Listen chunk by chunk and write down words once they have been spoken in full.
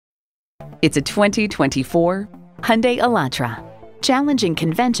It's a 2024 Hyundai Elantra. Challenging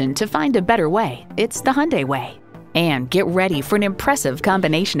convention to find a better way, it's the Hyundai way. And get ready for an impressive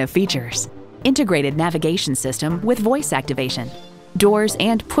combination of features. Integrated navigation system with voice activation, doors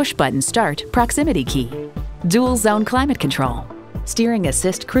and push-button start proximity key, dual zone climate control, steering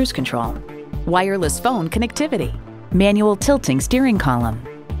assist cruise control, wireless phone connectivity, manual tilting steering column,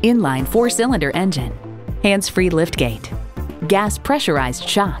 inline 4-cylinder engine, hands-free liftgate, gas pressurized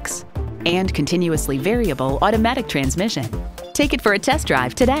shocks, and continuously variable automatic transmission. Take it for a test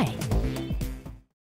drive today.